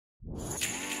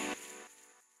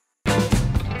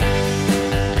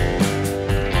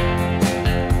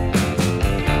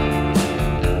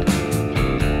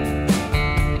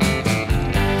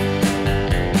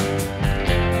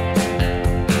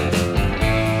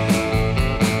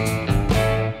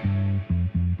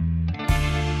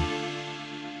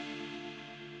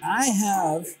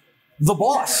have the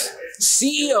boss,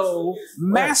 CEO,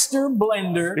 master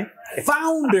blender,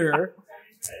 founder,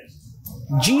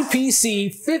 GPC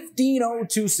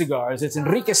 1502 Cigars. It's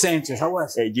Enrique Sanchez. How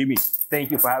was it? Hey, Jimmy, thank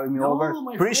you for having me over.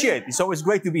 Appreciate it. It's always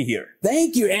great to be here.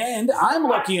 Thank you. And I'm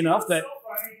lucky enough that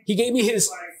he gave me his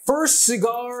first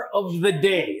cigar of the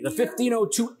day, the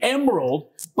 1502 Emerald.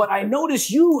 But I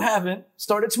noticed you haven't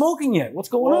started smoking yet. What's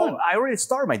going on? I already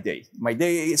started my day. My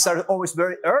day started always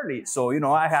very early. So,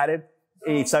 I had it.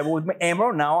 It started with my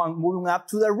Emerald. Now I'm moving up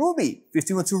to the Ruby,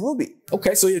 1502 Ruby.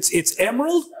 Okay, so it's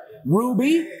Emerald,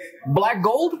 Ruby, Black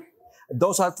Gold?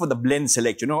 Those are for the blend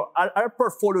selection. Our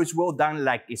portfolio is well done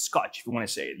like a Scotch, if you want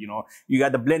to say it. You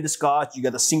got the blended Scotch, you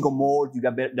got the single malt, you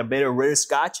got the better rare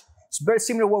Scotch. It's very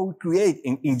similar to what we create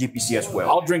in GPC as well.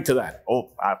 I'll drink to that. Oh,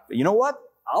 you know what?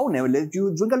 I'll never let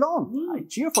you drink alone. I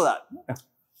cheer for that.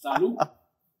 Salud.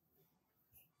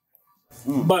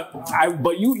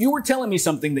 But you were telling me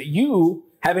something that you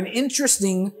have an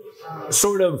interesting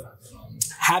sort of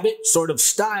habit, sort of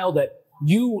style that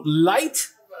you light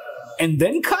and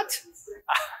then cut?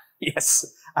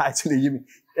 Yes, actually, Jimmy.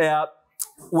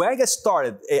 When I got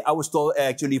started, I was told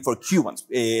actually for Cubans,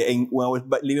 when I was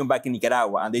living back in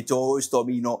Nicaragua, and they always told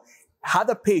me, have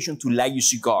the patience to light your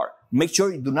cigar. Make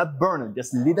sure you do not burn it,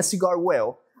 just lit the cigar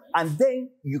well, and then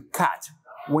you cut.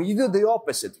 When you do the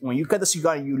opposite, when you cut the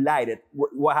cigar and you light it,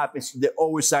 what happens? There's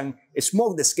always some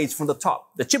smoke that escapes from the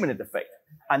top, the chimney effect,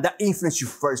 and that influences your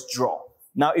first draw.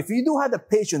 Now, if you do have the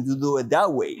patience to do it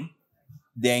that way,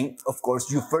 then, of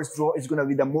course, your first draw is going to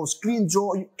be the most clean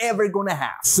draw you're ever going to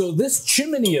have. So this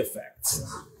chimney effect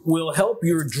will help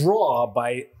your draw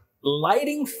by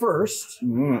lighting first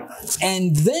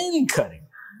and then cutting.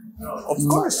 Of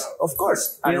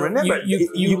course. And remember,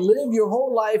 you live your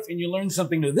whole life and you learn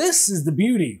something new. This is the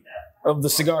beauty of the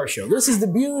cigar show. This is the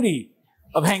beauty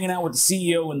of hanging out with the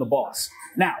CEO and the boss.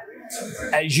 Now,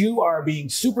 as you are being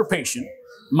super patient,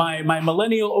 my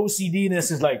millennial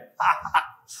OCD-ness is like,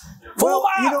 well,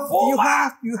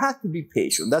 you have to be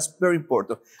patient. That's very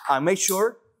important. And make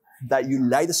sure that you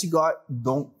light the cigar,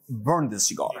 don't burn the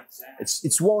cigar.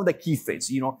 It's one of the key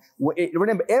things.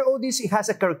 Remember, all this has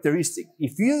a characteristic.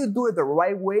 If you do it the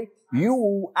right way, you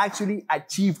will actually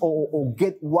achieve or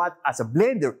get what, as a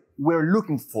blender, we're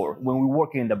looking for when we're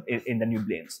working in the new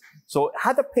blends. So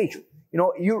have the patience.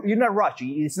 You're not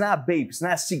rushing. It's not a vape. It's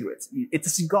not a cigarette. It's a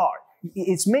cigar.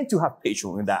 It's meant to have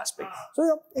patience in that aspect.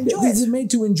 So enjoy it. This is made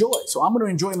to enjoy. So I'm going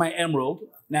to enjoy my Emerald.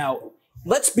 Now,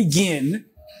 let's begin,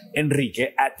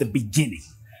 Enrique, at the beginning.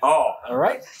 Oh, all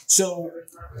right. So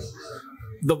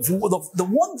the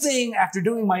one thing, after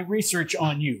doing my research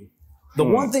on you, the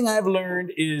one thing I've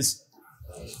learned is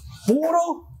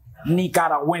puro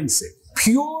Nicaragüense,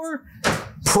 pure,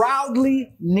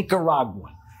 proudly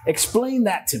Nicaraguan. Explain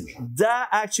that to me. That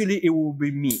actually, it will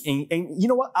be me. And you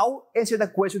know what? I'll answer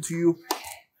that question to you.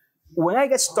 When I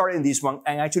got started in this one,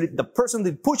 and actually the person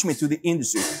that pushed me to the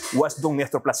industry was Don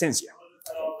Nestor Plasencia.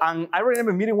 And I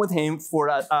remember meeting with him for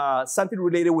something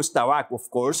related with tobacco, of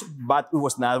course, but it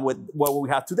was not what we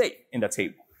have today in the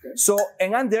table. So,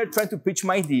 and I'm there trying to pitch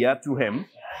my idea to him.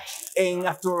 And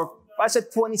after, I said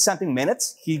 20-something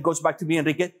minutes, he goes back to me,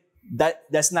 Enrique,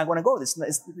 that's not going to go.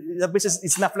 The business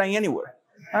is not flying anywhere.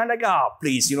 And I'm like,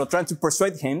 please, trying to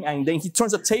persuade him. And then he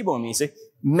turns the table on me and says,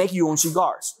 make your own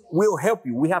cigars. We'll help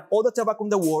you. We have all the tobacco in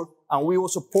the world, and we will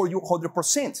support you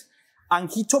 100%. And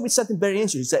he told me something very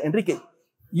interesting. He said, Enrique,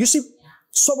 you see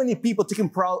so many people taking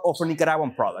pride of a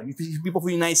Nicaraguan product. You see people from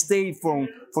the United States, from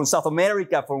South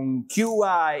America, from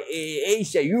Cuba,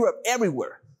 Asia, Europe,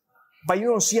 everywhere. But you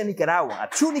don't see a Nicaraguan, a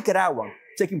true Nicaraguan,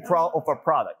 taking pride of our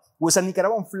product with a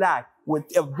Nicaraguan flag, with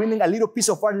bringing a little piece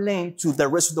of our land to the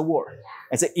rest of the world.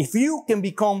 And say, if you can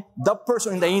become that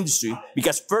person in the industry,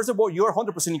 because first of all, you're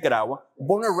 100% Nicaraguan,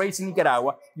 born and raised in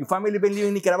Nicaragua, your family been living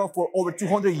in Nicaragua for over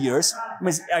 200 years,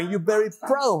 and you're very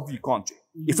proud of your country.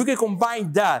 If you can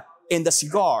combine that in the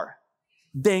cigar,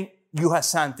 then you have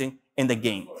something in the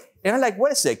game. And I'm like,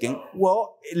 wait a second,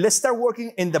 well, let's start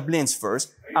working in the blends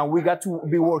first, and we got to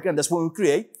be working, that's what we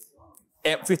create.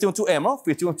 1502 Emerald,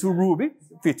 1502 Ruby,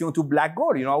 1502 Black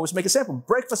Gold. I always make a sample,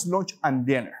 breakfast, lunch, and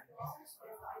dinner.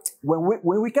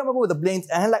 When we come up with the blend,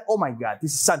 and I'm like, oh my God,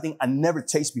 this is something I never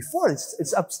tasted before.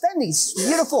 It's outstanding, it's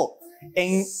beautiful.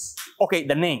 And okay,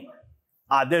 the name.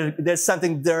 There's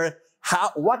something there.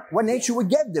 What name should we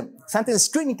give them? Something that's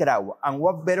screen Nicaragua. And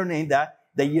what better name than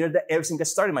the year that everything got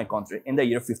started in my country, in the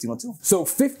year 1502. So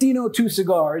 1502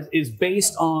 Cigars is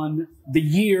based on the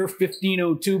year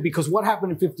 1502, because what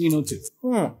happened in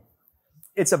 1502?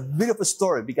 It's a bit of a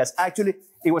story, because actually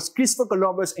it was Christopher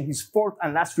Columbus in his fourth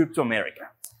and last trip to America.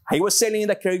 He was sailing in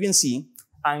the Caribbean Sea,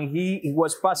 and he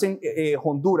was passing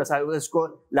Honduras. I was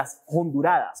called Las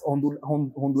Honduradas.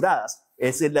 Honduradas.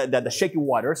 It's the shaky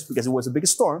waters because it was a big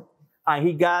storm, and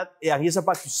he's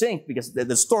about to sink because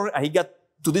the storm, and he got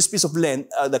to this piece of land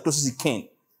the closest he came.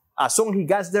 As soon as he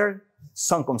gets there,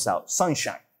 sun comes out,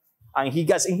 sunshine. And he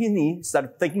gets in his knee,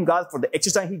 started thanking God for the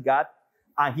exercise he got,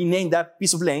 and he named that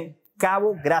piece of land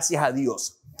Cabo Gracias a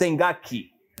Dios. Thank God Key.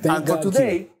 And for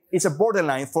today, it's a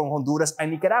borderline from Honduras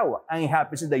and Nicaragua, and it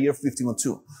happens in the year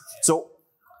 1502. So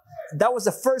that was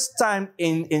the first time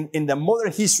in the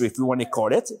modern history, if you want to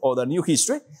call it, or the new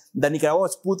history, that Nicaragua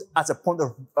was put as a point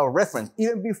of reference,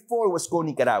 even before it was called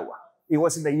Nicaragua. It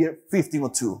was in the year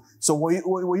 1502. So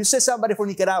when you say somebody from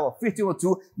Nicaragua,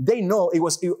 1502, they know it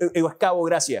was Cabo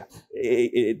Gracia,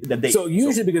 the date. So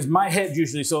usually, because my head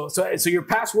usually, so your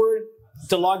password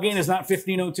to log in is not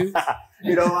 1502?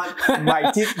 You know what?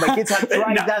 My kids have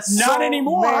tried that so not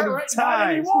anymore, many right?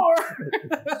 times. Not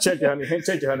anymore. Check it, honey.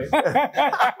 Check it, honey.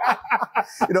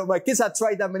 You know, my kids have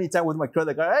tried that many times with my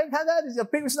credit card. Hey, how that is your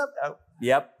paper snap?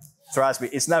 Yep. Trust me,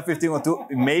 it's not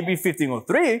 1502. Maybe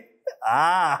 1503.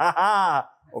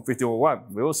 Or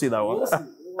 1501. We will see that one.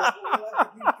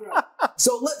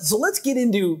 So let's get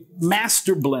into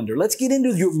master blender. Let's get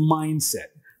into your mindset.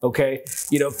 Okay,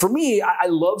 you know, for me, I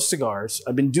love cigars.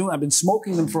 I've been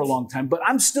smoking them for a long time, but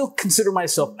I'm still consider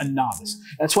myself a novice.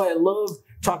 That's why I love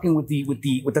talking with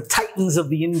the titans of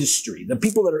the industry, the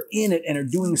people that are in it and are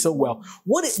doing so well.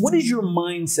 What is your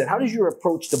mindset? How does your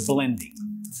approach to blending?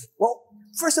 Well,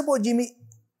 first of all, Jimmy,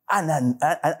 I'm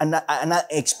not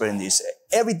expert in this.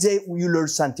 Every day you learn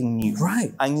something new.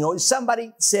 Right. And you know,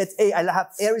 somebody said, hey, I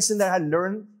have everything that I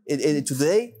learned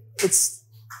today.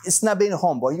 It's not being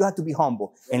humble. You have to be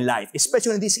humble in life,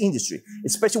 especially in this industry,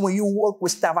 especially when you work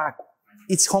with tobacco.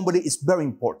 Humility is very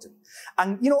important.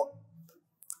 And you know,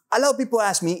 a lot of people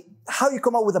ask me, how you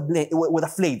come up with a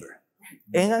flavor?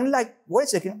 And I'm like, wait a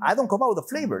second, I don't come out with the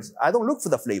flavors. I don't look for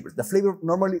the flavors. The flavor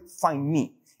normally find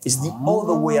me. It's the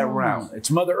other way around. It's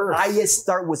Mother Earth. I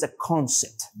start with a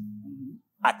concept.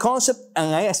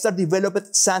 And I start developing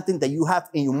something that you have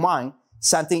in your mind,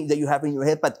 something that you have in your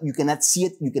head, but you cannot see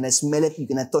it, you cannot smell it, you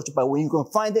cannot touch it. But when you can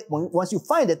find it, once you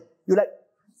find it, you're like,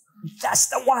 that's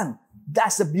the one.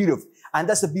 That's the beauty of it. And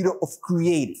that's the beauty of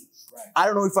creating. Right. I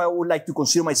don't know if I would like to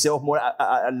consider myself more,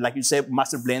 like you said,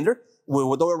 master blender.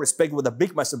 With all respect, with the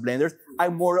big master blenders,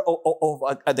 I'm more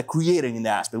of the creating in the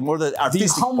aspect, more the artistic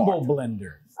The humble part.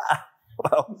 blender.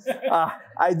 Well,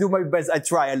 I do my best. I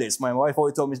try at least. My wife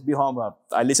always told me, be humble.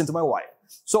 I listen to my wife.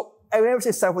 So I never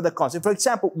start with the concept. For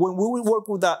example, when we would work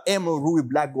with the Emerald Ruby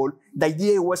Black Gold, the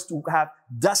idea was to have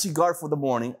that cigar for the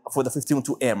morning, for the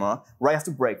 1502 Emerald, right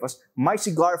after breakfast, my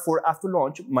cigar for after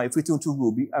lunch, my 1502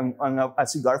 Ruby, and a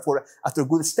cigar for after a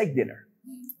good steak dinner.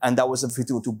 And that was the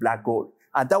 1502 Black Gold.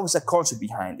 And that was the concept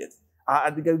behind it.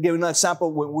 I'll give you an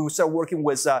example. When we started working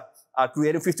with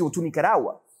creating 1502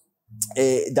 Nicaragua,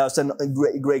 that was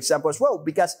a great example as well,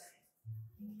 because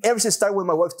everything started when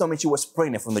my wife told me she was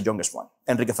pregnant from the youngest one,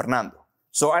 Enrique Fernando.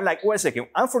 So I'm like, wait a second,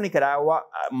 I'm from Nicaragua,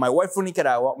 my wife from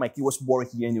Nicaragua, my kid was born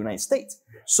here in the United States.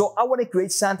 So I want to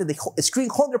create something that screen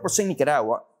 100%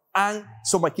 Nicaragua, and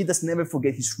so my kid does never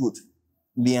forget his root,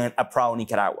 being a proud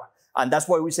Nicaragua. And that's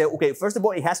why we say, okay, first of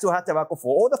all, it has to have tobacco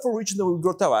for all the four regions that we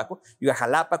grow tobacco. You got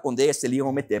Jalapa, Condé, Estelí,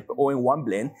 or Metepe, all in one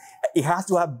blend. It has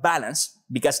to have balance,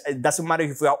 because it doesn't matter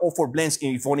if we have all four blends,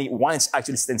 if only one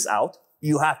actually stands out.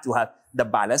 You have to have the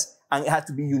balance, and it has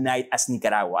to be united as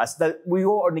Nicaragua. We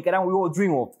all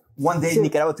dream of one day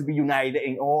Nicaragua to be united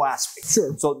in all aspects.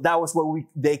 Sure. So that was what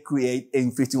they create in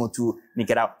 1502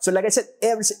 Nicaragua. So like I said,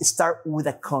 everything start with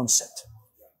a concept.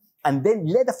 And then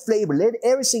let the flavor, let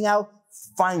everything out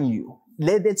find you.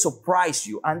 Let it surprise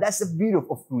you. And that's the beauty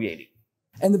of creating.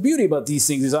 And the beauty about these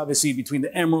things is obviously between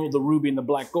the emerald, the ruby, and the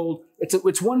black gold,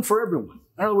 it's one for everyone.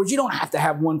 In other words, you don't have to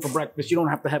have one for breakfast. You don't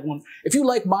have to have one. If you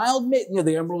like mild,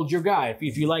 the emerald's your guy.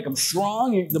 If you like them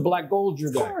strong, the black gold's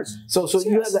your guy. Of course. So yes.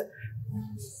 You have that.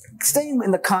 Staying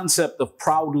in the concept of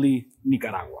proudly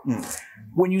Nicaragua.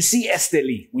 When you see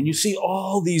Estelí, when you see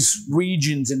all these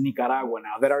regions in Nicaragua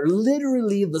now that are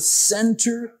literally the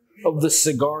center of the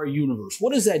cigar universe,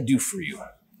 what does that do for you?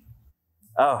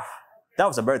 Oh, that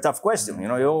was a very tough question. You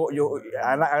know,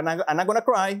 I'm not going to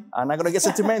cry. I'm not going to get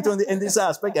sentimental in this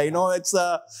aspect. I know it's,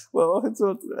 no,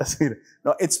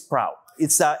 it's proud.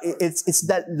 It's the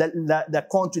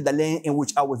country, the land in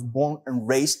which I was born and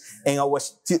raised, and I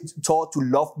was taught to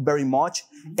love very much.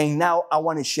 And now I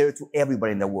want to share it to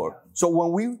everybody in the world. So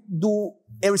when we do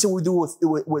everything we do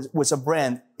with a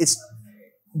brand, it's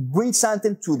bring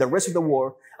something to the rest of the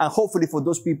world and hopefully for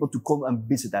those people to come and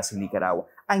visit us in Nicaragua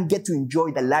and get to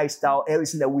enjoy the lifestyle,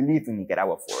 everything that we live in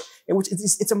Nicaragua for.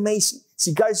 It's amazing.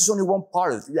 Cigars is only one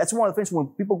part of it. That's one of the things when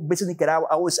people visit Nicaragua,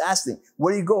 I always ask them,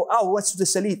 where do you go? Oh, what's the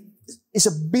Salit? It's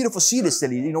a beautiful city,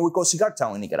 Salit. You know, we call Cigar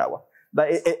Town in Nicaragua. But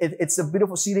it's a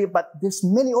beautiful city, but there's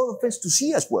many other things to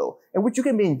see as well, in which you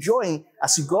can be enjoying a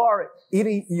cigar,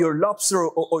 eating your lobster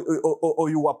or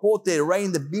your wapote right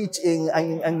in the beach, and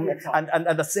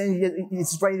the sand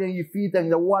is right in your feet,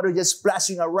 and the water just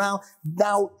splashing around.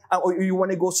 Now, or you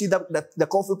want to go see the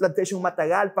coffee plantation in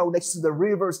Matagalpa next to the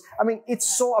rivers. I mean,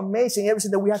 it's so amazing,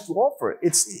 everything that we have to offer.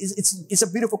 It's a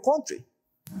beautiful country.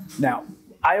 Now,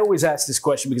 I always ask this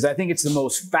question because I think it's the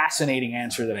most fascinating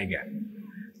answer that I get.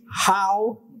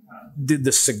 How did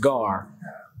the cigar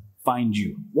find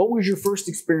you? What was your first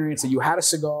experience that you had a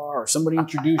cigar or somebody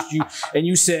introduced you and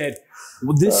you said,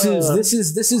 well, this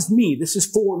is me. This is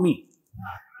for me.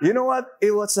 You know what?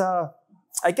 It was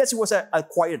I guess it was an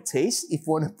acquired taste, if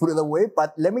you want to put it away.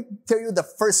 But let me tell you the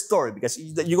first story because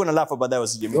you're gonna laugh about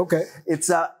that, Jimmy. Okay.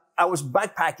 I was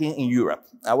backpacking in Europe.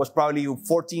 I was probably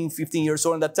 14, 15 years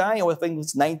old at that time. I think it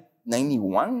was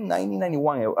 1991,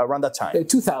 around that time.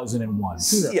 2001.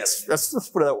 Yes, let's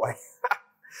put it that way.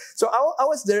 So I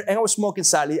was there and I was smoking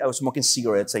Sally. I was smoking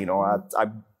cigarettes. You know,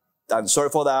 I'm sorry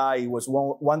for that. It was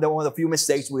one of the few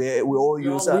mistakes we all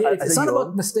use. It's not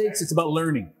about mistakes. It's about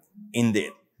learning.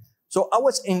 Indeed. So I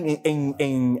was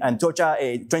in Antocha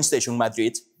train station,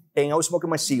 Madrid, and I was smoking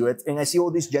my cigarette, and I see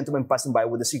all these gentlemen passing by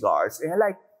with the cigars, and I'm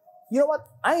like, you know what?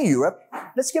 I'm in Europe.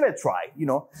 Let's give it a try, you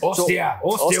know. Hostia,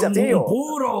 tío.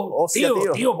 Puro.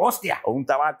 Tío, hostia. Un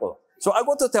tabaco. So I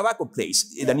go to a tobacco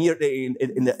place in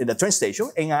the train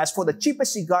station and I ask for the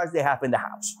cheapest cigars they have in the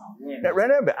house. Now,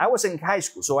 remember, I was in high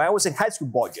school, so I was in high school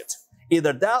budget.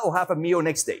 Either that or have a meal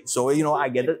next day. So, you know, I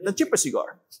get the cheapest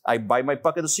cigar. I buy my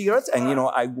packet of cigarettes and, you know,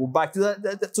 I go back to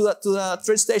the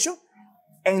train station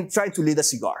and try to lit a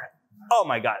cigar. Oh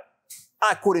my God.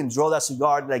 I couldn't draw that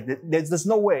cigar. Like, there's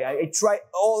no way. I tried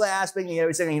all the aspects and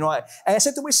everything, and, you know, and I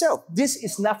said to myself, this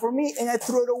is not for me, and I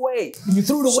threw it away. You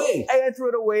threw it away? And I threw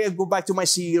it away and go back to my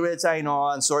cigarettes. I know,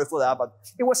 I'm sorry for that, but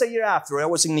it was a year after. I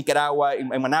was in Nicaragua, in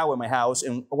Managua, in my house,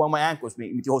 and one of my uncles,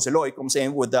 mi tío José Loy, comes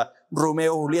in with the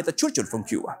Romeo Julieta Churchill from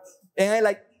Cuba. And I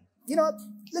like, you know,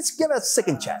 let's give it a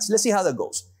second chance. Let's see how that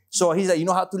goes. So he's like, you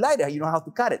know how to light it, you know how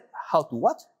to cut it. How to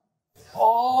what?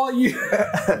 Oh, yeah.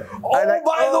 Like,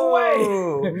 by the way,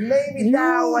 maybe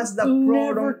that was the problem.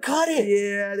 Never cut it.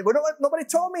 Yeah, but nobody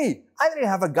told me. I didn't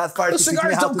have a godfather. The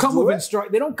cigars don't come with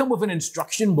they don't come with an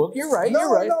instruction book. You're right. You're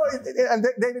right. No, and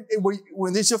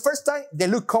when it's your first time, they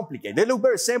look complicated. They look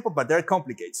very simple, but they're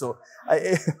complicated. So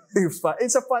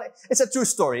it's a true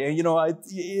story, and you know,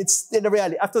 it's in the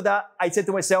reality. After that, I said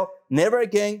to myself, never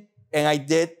again. And I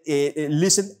did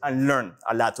listen and learn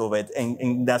a lot of it.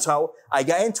 And that's how I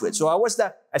got into it. So I was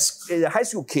a high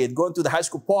school kid going to the high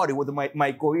school party with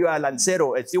my Correa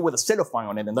Lancero, still with a cellophane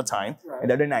on it at the time, in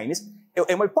the early 90s,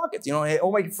 in my pocket. You know,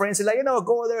 all my friends are like, you know,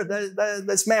 go there,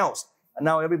 that smells. And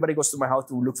now everybody goes to my house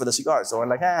to look for the cigars. So I'm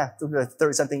like, took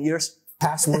 30-something years.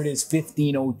 Password is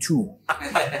 1502.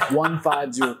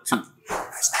 1502.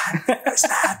 Where's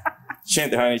that?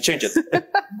 Change it.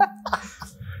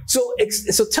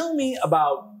 So tell me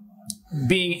about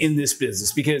being in this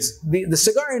business, because the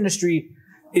cigar industry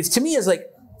is, to me, is like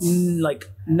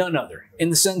none other, in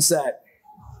the sense that,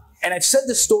 and I've said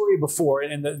this story before,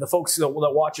 and the folks that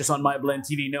watch us on My Blend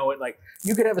TV know it, like,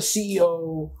 you could have a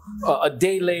CEO, a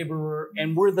day laborer,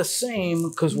 and we're the same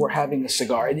because we're having a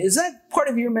cigar. And is that part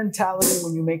of your mentality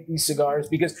when you make these cigars?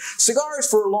 Because cigars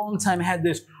for a long time had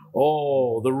this,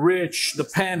 the rich, the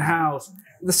penthouse.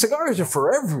 The cigars are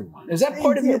for everyone. Is that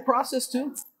part of your process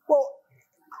too? Well,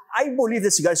 I believe the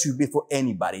cigars should be for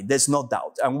anybody. There's no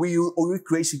doubt. And we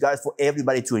create cigars for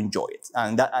everybody to enjoy it.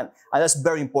 And that's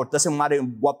very important. Doesn't matter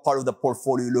what part of the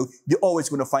portfolio you look, you're always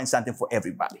going to find something for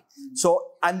everybody. So,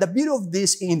 and the beauty of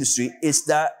this industry is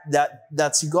that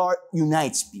cigar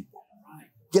unites people.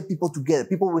 Get people together.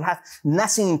 People will have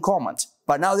nothing in common,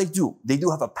 but now they do. They do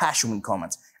have a passion in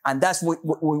common. And that's when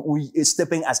we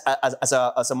step in as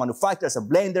a manufacturer, as a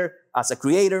blender, as a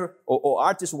creator, or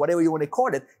artist, or whatever you want to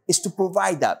call it, is to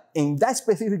provide that. In that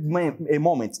specific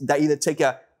moment, that either take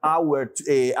an hour,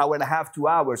 hour and a half, 2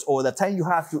 hours, or the time you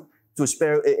have to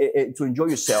spare to enjoy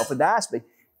yourself in that aspect,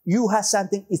 you have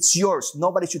something, it's yours.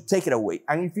 Nobody should take it away.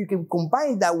 And if you can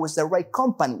combine that with the right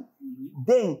company,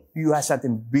 then you have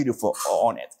something beautiful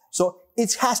on it. So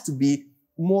it has to be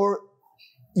more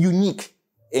unique.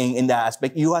 In that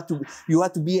aspect, you have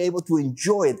to be able to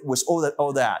enjoy it with all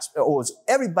the aspects, or with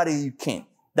everybody you can.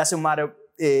 Doesn't matter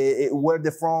where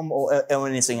they're from or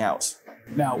anything else.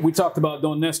 Now, we talked about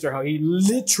Don Nestor, how he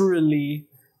literally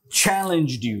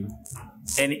challenged you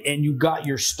and you got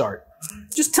your start.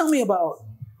 Just tell me about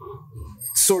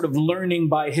sort of learning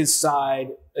by his side,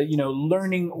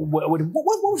 learning what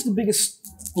was the biggest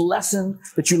lesson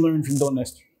that you learned from Don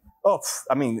Nestor? Oh,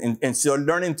 I mean, and so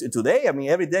learning today, I mean,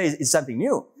 every day is something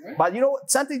new. Right. But you know,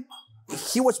 something,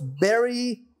 he was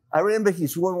very, I remember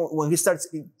when he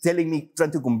started telling me,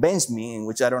 trying to convince me, in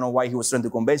which I don't know why he was trying to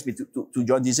convince me to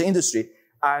join this industry.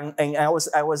 And I was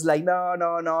like,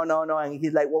 no. And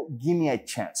he's like, well, give me a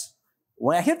chance.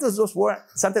 When I hear those words,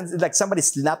 sometimes it's like somebody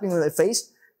slapping me in the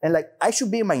face, and like I should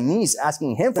be on my knees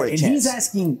asking him for a chance. And he's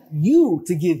asking you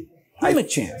to give him a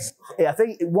chance. I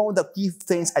think one of the key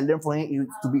things I learned from him is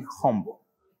to be humble.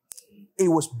 It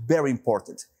was very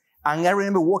important. And I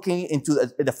remember walking into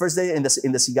the first day in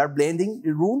the cigar blending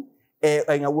room,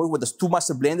 and I worked with the 2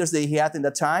 master blenders that he had in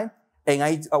that time. And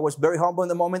I was very humble in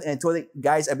the moment, and I told the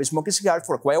guys, I've been smoking cigars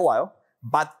for quite a while,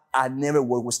 but I never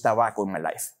worked with tobacco in my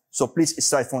life. So please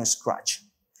start from scratch.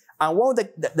 And one of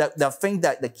the thing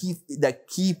that the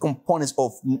key components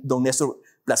of Don Nestor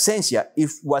Plasencia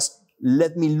was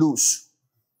let me loose.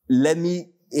 Let me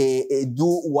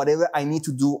do whatever I need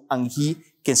to do, and he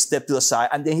can step to the side,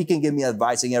 and then he can give me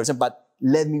advice and everything, but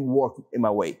let me work in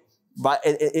my way. But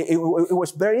it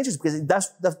was very interesting because that's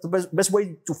the best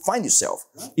way to find yourself.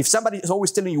 If somebody is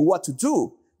always telling you what to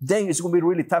do, then it's going to be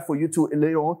really tough for you to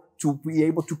later on to be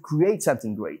able to create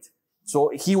something great.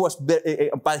 So he was,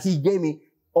 but he gave me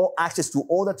all access to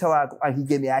all the tobacco, and he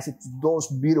gave me access to those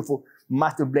beautiful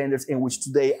master blenders, in which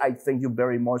today I thank you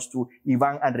very much to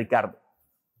Ivan and Ricardo.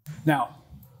 Now,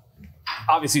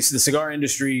 obviously, the cigar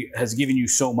industry has given you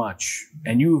so much,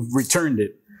 and you've returned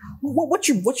it. What's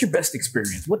your best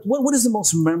experience? What is the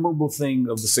most memorable thing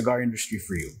of the cigar industry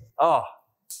for you? Oh,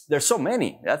 there's so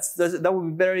many. That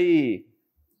would be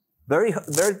very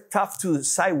tough to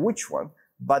decide which one.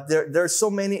 But there's so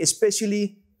many,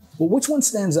 especially. Well, which one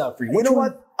stands out for you? You know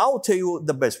what? I'll tell you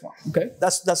the best one. Okay.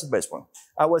 That's the best one.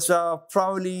 I was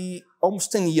probably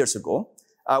almost 10 years ago.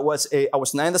 I was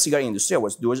not in the cigar industry. I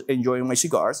was enjoying my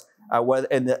cigars. I was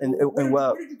where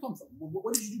did you come from?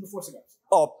 What did you do before cigars?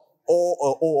 Oh,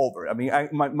 all over. I mean,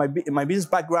 my business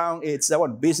background is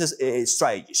business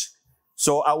strategies.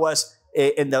 So I was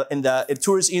in the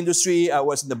tourist industry. I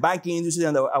was in the banking industry,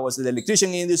 and I was in the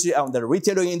electrician industry, and the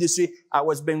retailing industry.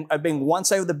 I've been one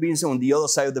side of the business on the other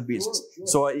side of the business. Sure.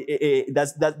 So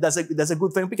that's a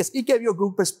good thing because it gave you a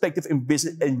good perspective in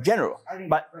business in general.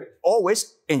 But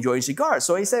always enjoying cigars.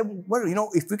 So I said, well, you know,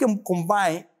 if we can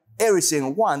combine everything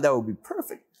in one, that would be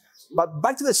perfect. But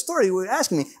back to the story you were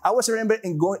asking me, I was remember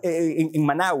in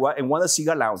Managua in one of the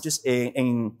cigar lounges.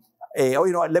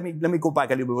 Let me go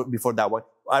back a little bit before that one.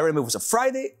 I remember it was a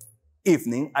Friday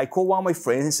evening. I called one of my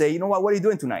friends and say, you know what are you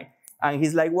doing tonight? And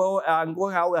he's like, well, I'm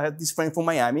going out. I have this friend from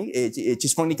Miami.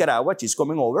 She's from Nicaragua. She's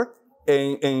coming over,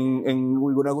 and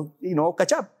we're gonna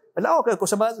catch up. I'm like, okay,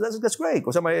 that's great.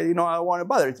 Because I don't want to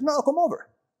bother. No, come over.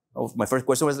 Oh, my first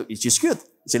question was, is she cute?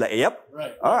 She's like, yep.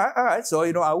 Right. All right. So,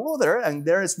 I go there, and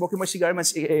they're smoking my cigar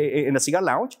in the cigar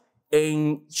lounge,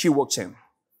 and she walks in.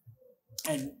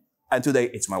 And today,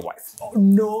 it's my wife. Oh,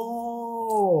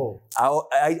 no.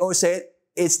 I always say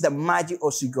it's the magic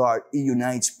of cigar. It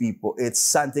unites people. It's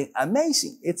something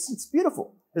amazing. It's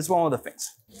beautiful. It's one of the things.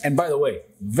 And by the way,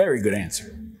 very good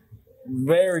answer.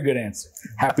 Very good answer.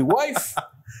 Happy wife,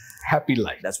 happy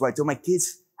life. That's why I told my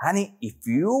kids, honey, if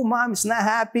your mom is not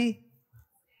happy,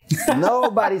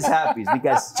 nobody's happy,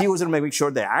 because she was going to make sure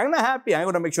that I'm not happy. I'm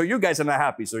going to make sure you guys are not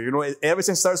happy. So,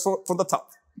 everything starts from the top.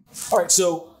 All right.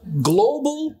 So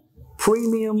global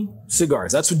premium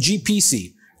cigars. That's what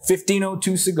GPC,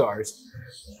 1502 cigars.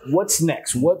 What's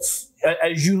next?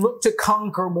 As you look to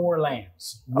conquer more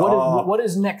lands, what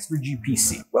is next for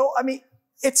GPC? Well, I mean,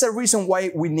 it's a reason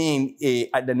why we name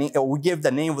we give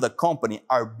the name of the company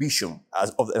our vision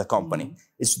of the company.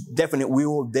 Mm-hmm. It's definitely we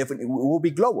will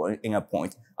be global in a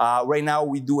point. Right now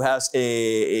we do have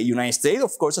a United States,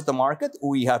 of course, at the market.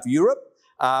 We have Europe,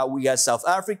 we got South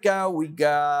Africa, we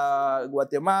got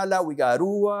Guatemala, we got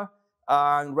Aruba,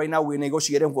 and right now we're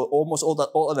negotiating with almost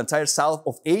all the entire South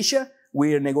of Asia.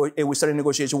 We started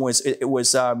negotiation with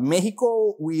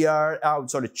Mexico. We are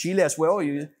Chile as well.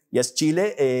 Yes,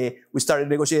 Chile. We started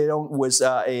negotiating with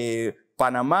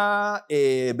Panama,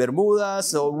 Bermuda.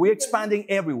 So we're expanding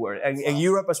everywhere, and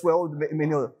Europe as well.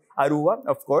 Aruba,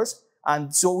 of course.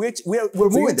 And so we're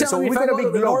moving there. So we're going to be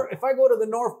global. If I go to the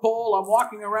North Pole, I'm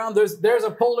walking around. There's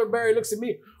a polar bear. He looks at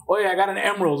me. Oh yeah, I got an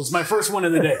emerald. It's my first one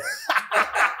of the day.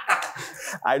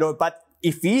 I know, but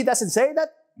if he doesn't say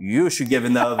that, you should give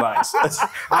him that advice.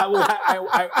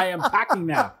 I am packing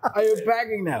now. I am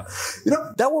packing now. You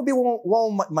know, that would be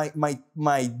one of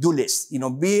my do list. You know,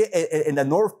 be in the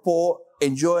North Pole,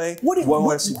 enjoy one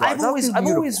more cigar. I've always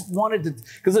wanted to,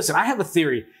 because listen, I have a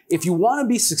theory. If you want to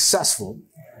be successful,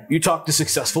 you talk to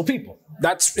successful people.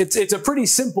 It's a pretty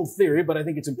simple theory, but I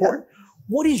think it's important. Yeah.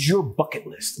 What is your bucket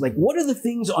list? Like, what are the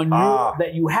things on your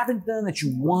that you haven't done that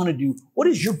you want to do? What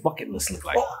does your bucket list look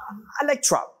like? Well, I like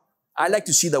travel. I like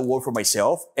to see the world for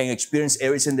myself and experience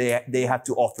everything they have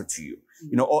to offer to you.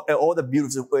 You know, all the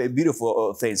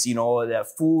beautiful things, you know, the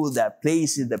food, the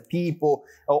places, the people,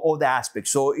 all the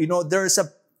aspects. So, you know, there's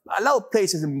a lot of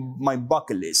places in my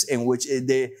bucket list in which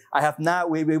I have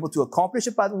not been able to accomplish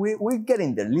it, but we're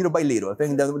getting there little by little. I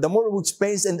think the more we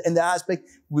experience in the aspect,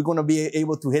 we're going to be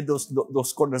able to hit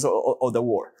those corners of the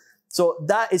world. So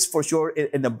that is for sure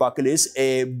in the bucket list.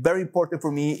 Very important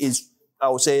for me is, I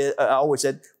always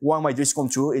said, one of my dreams come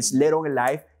true is later on in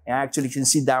life, and I actually can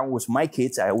sit down with my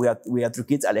kids. We have 3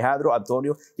 kids, Alejandro,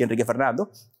 Antonio, and Enrique Fernando.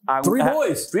 And 3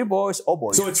 boys? 3 boys, all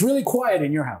boys. So it's really quiet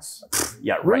in your house.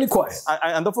 Yeah, really right. quiet.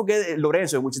 And don't forget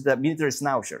Lorenzo, which is the military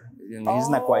schnauzer. You know, he's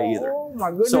not quiet either. Oh, my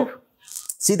goodness. So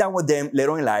sit down with them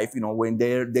later on in life, you know, when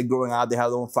they're growing up, they have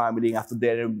their own family, and after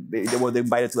they were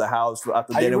invited to the house.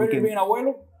 After Are you ready to be an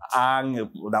abuelo? And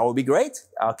that would be great.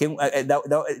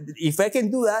 If I can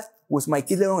do that with my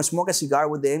kids, and smoke a cigar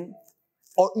with them,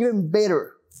 or even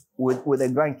better, with the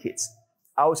grandkids,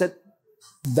 I would say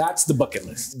that's the bucket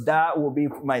list. That would be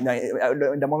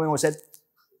the moment I said,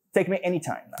 take me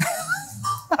anytime.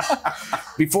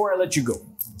 Before I let you go.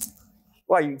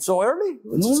 Why, so early?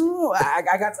 No.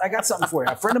 I got something for you.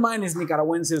 A friend of mine is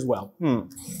Nicaraguense as well.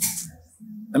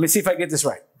 Let me see if I get this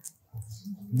right.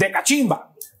 De cachimba.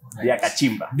 De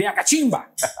cachimba. De cachimba.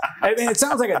 I mean, it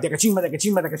sounds like a de cachimba, de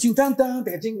cachimba, de cachimba, tan, tan,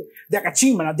 de cachimba. De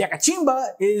cachimba. Now, de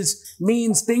cachimba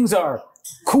means things are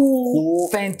cool,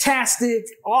 fantastic,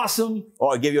 awesome. Oh,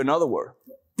 I'll give you another word.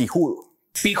 Pijudo.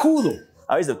 Pijudo.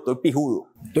 A veces estoy pijudo.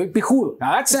 Estoy pijudo.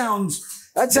 Now that sounds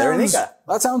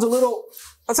a little,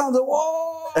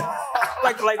 whoa,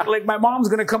 like my mom's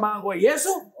gonna come out and go, yes,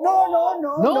 no,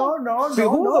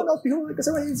 pijudo.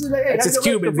 It's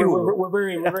Cuban. We're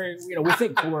very, you know, we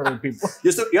think Puerto people.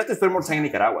 You have to spend more time in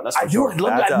Nicaragua. That's for sure.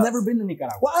 I've never been to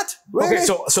Nicaragua. What? Really? Okay,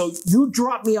 so you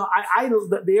drop me on.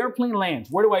 The airplane lands.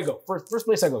 Where do I go? First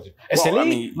place I go to.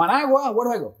 Esteli, Managua. Where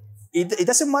do I go? It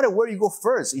doesn't matter where you go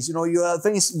first. It's, you know, you have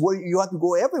things where you have to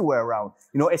go everywhere around.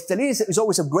 You know, Esteli is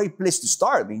always a great place to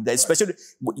start. I mean, especially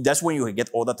that's when you get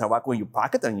all the tobacco in your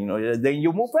pocket, and you know, then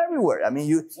you move everywhere. I mean,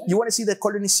 you want to see the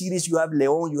colony cities. You have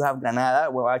León, you have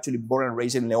Granada. Well, actually born and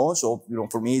raised in León, so you know,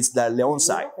 for me, it's the León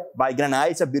side. But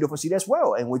Granada is a beautiful city as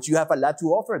well, in which you have a lot to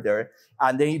offer there.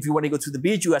 And then if you want to go to the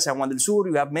beach, you have San Juan del Sur.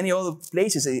 You have many other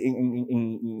places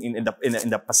in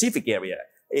the Pacific area.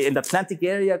 In the Atlantic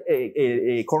area,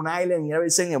 Corn Island and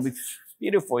everything, it's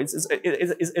beautiful. It's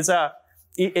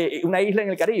una isla en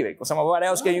el Caribe. What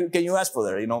else can you ask for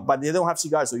there? You know, but they don't have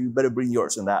cigars, so you better bring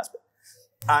yours in that aspect.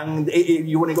 And if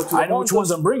you want to go to, I know which ones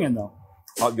I'm bringing though.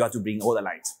 Oh, you have to bring all the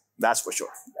lines. That's for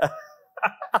sure.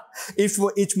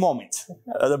 Each moment,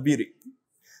 the beauty.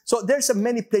 So there's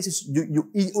many places you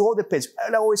eat. All the places.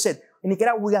 I always said in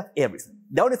Nicaragua we have everything.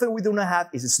 The only thing we do not have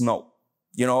is snow.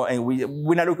 You know, and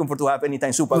we're not looking for to have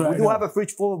anytime soon, but we do have a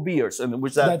fridge full of beers, and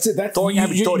which that's it.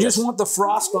 You just want the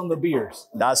frost on the beers.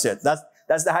 That's it.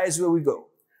 That's the highest way we go.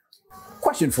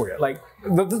 Question for you: like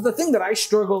the thing that I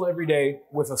struggle every day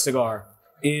with a cigar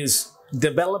is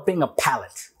developing a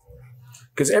palate,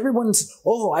 because everyone's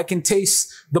I can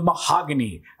taste the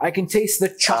mahogany, I can taste the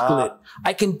chocolate,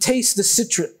 I can taste the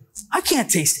citrus. I can't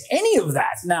taste any of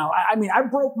that. Now, I mean, I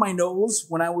broke my nose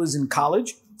when I was in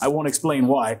college. I won't explain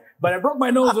why, but I broke my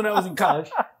nose when I was in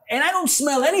college, and I don't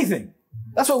smell anything.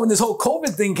 That's why when this whole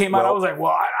COVID thing came out, I was like,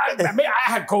 well, I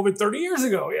had COVID 30 years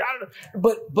ago.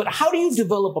 But how do you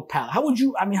develop a palate? How did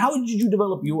you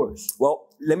develop yours? Well,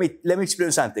 let me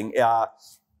explain something. A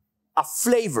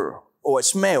flavor or a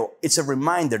smell, it's a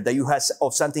reminder that you have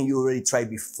of something you already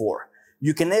tried before.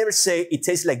 You can never say it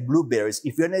tastes like blueberries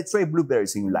if you never tried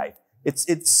blueberries in your life.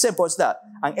 It's simple as that.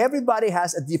 And everybody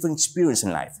has a different experience in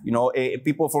life. You know,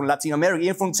 people from Latin America,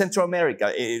 even from Central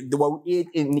America, what we eat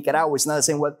in Nicaragua is not the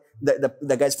same what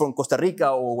the guys from Costa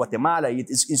Rica or Guatemala eat.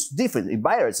 It's different. It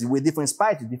varies with different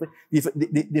spices,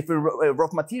 different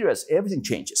rough materials. Everything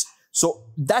changes. So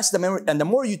that's the memory. And the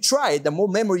more you try it, the more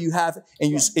memory you have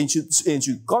in your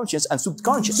conscious and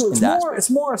subconscious. So it's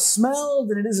more a smell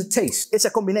than it is a taste. It's a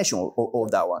combination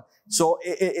of that one. So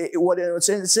what I was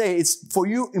saying to say is, for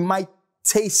you, it might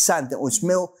taste something or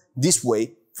smell this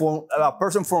way. For a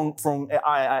person from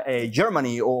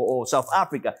Germany or South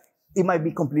Africa, it might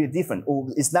be completely different. Or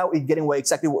it's now getting away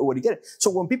exactly what you get.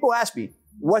 So when people ask me,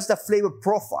 what's the flavor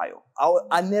profile?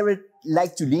 I never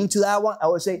like to lean to that one. I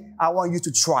would say, I want you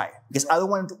to try it because I don't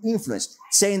want to influence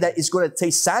saying that it's going to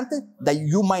taste something that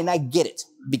you might not get it.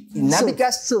 Not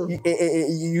because you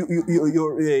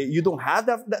don't have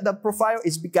that profile.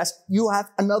 It's because you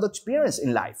have another experience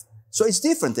in life. So it's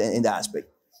different in that aspect.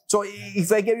 So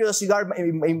if I give you a cigar,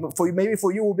 maybe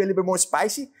for you it will be a little bit more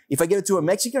spicy. If I give it to a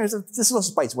Mexican, it's not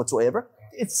spicy whatsoever.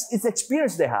 It's the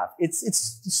experience they have.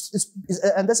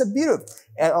 And that's a beauty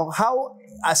of how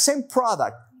a same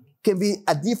product can be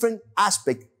a different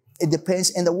aspect. It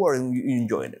depends on the world and you're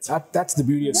enjoying it. That's the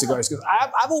beauty of cigars. Because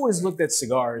I've always looked at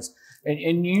cigars,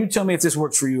 and you tell me if this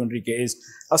works for you, Enrique, is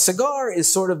a cigar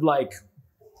is sort of like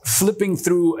flipping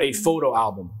through a photo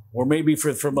album, or maybe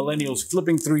for millennials,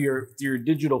 flipping through your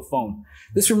digital phone.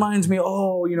 This reminds me,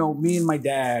 me and my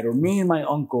dad, or me and my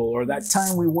uncle, or that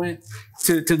time we went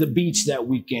to the beach that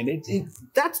weekend.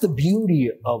 That's the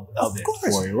beauty of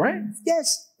it for you, right?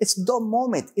 Yes, it's the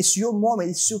moment. It's your moment.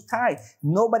 It's your time.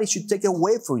 Nobody should take it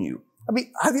away from you. I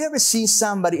mean, have you ever seen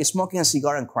somebody smoking a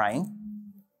cigar and crying?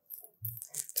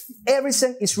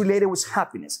 Everything is related with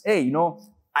happiness. Hey,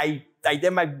 I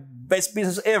did my best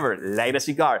business ever. Light a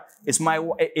cigar. It's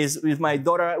my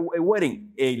daughter wedding.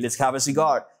 Hey, let's have a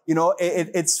cigar.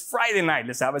 It's Friday night.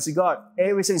 Let's have a cigar.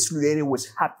 Everything is related with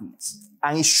happiness,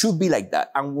 and it should be like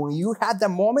that. And when you have that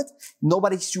moment,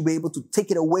 nobody should be able to take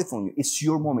it away from you. It's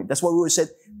your moment. That's why we always said,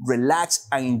 relax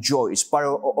and enjoy. It's part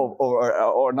of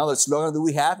or another slogan that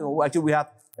we have. And actually,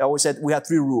 I always said we have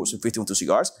 3 rules in 1502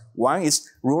 Cigars. One is,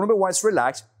 rule number 1 is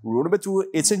relax. Rule number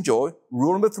 2, it's enjoy.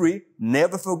 Rule number 3,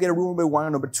 never forget rule number 1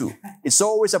 and number 2. It's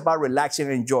always about relaxing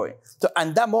and enjoying. So,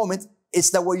 and that moment, it's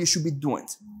the way you should be doing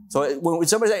it. So when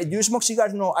somebody says, do you smoke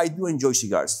cigars? No, I do enjoy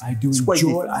cigars. I do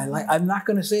enjoy. I'm not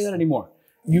going to say that anymore.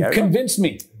 You convinced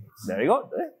me. There you go.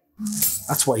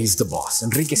 That's why he's the boss.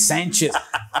 Enrique Sanchez.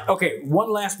 Okay,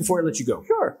 one last before I let you go.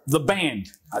 Sure. The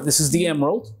band. This is the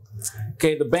Emerald.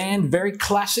 Okay, the band, very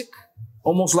classic,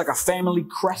 almost like a family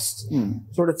crest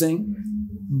sort of thing.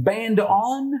 Band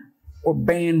on or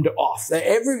band off?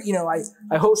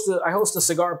 I host a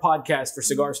cigar podcast for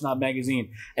Cigar Snob magazine,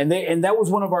 and that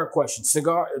was one of our questions: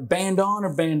 cigar band on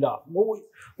or band off?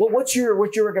 What's your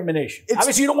recommendation?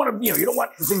 Obviously, you don't want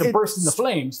the thing to burst into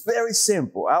flames. Very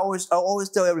simple. I always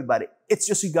tell everybody, it's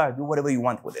your cigar. Do whatever you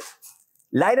want with it.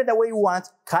 Light it the way you want,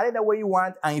 cut it the way you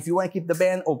want, and if you want to keep the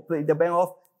band or play the band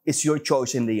off, it's your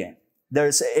choice in the end.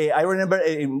 I remember,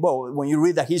 when you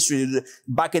read the history,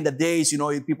 back in the days,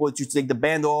 people used to take the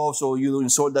band off, so you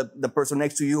insult the person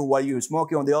next to you while you're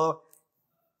smoking on the other.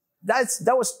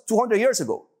 That was 200 years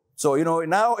ago. So,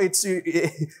 now it's,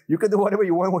 you can do whatever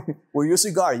you want with your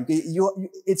cigar.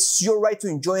 It's your right to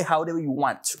enjoy however you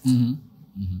want to. Mm-hmm.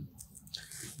 Mm-hmm.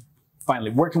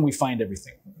 Finally, where can we find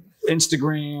everything?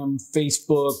 Instagram,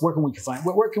 Facebook, where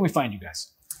can we find you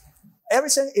guys?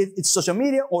 Everything, it's social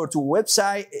media or to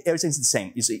website, everything's the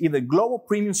same. It's either Global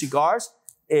Premium Cigars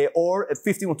or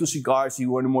 1502 Cigars,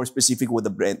 you want more specific with the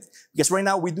brand. Because right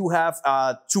now we do have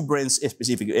 2 brands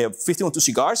specific. 1502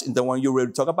 Cigars, the one you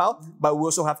already talked about, but we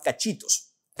also have Cachitos.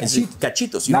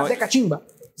 Cachitos. Not de cachimba.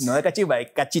 No de cachimba,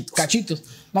 Cachitos. Cachitos.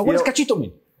 Now what does cachito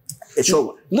mean? A short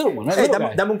one. Little one, right? Hey,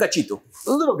 dame un cachito.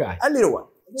 A little guy. A little one.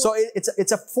 So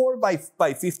it's a 4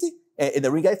 by 50 in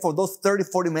the ring guide for those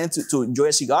 30-40 minutes to enjoy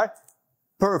a cigar.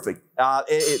 Perfect.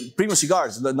 Premium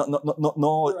cigars,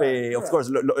 of course,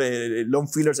 long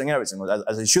fillers and everything,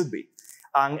 as it should be.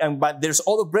 But there's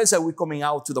other brands that we're coming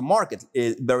out to the market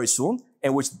very soon,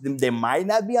 and which they might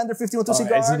not be under 1502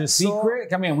 Cigars. Is it a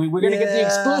secret? Come in. We're going to get the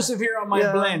exclusive here on My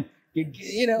Blend.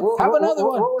 Have another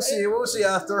one. We'll see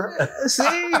after.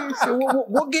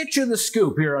 We'll get you the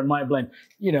scoop here on My Blend.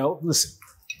 Listen.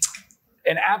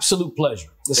 An absolute pleasure.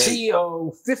 The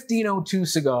CEO, 1502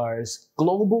 Cigars,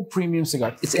 Global Premium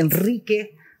Cigars. It's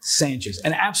Enrique Sanchez.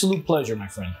 An absolute pleasure, my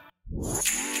friend.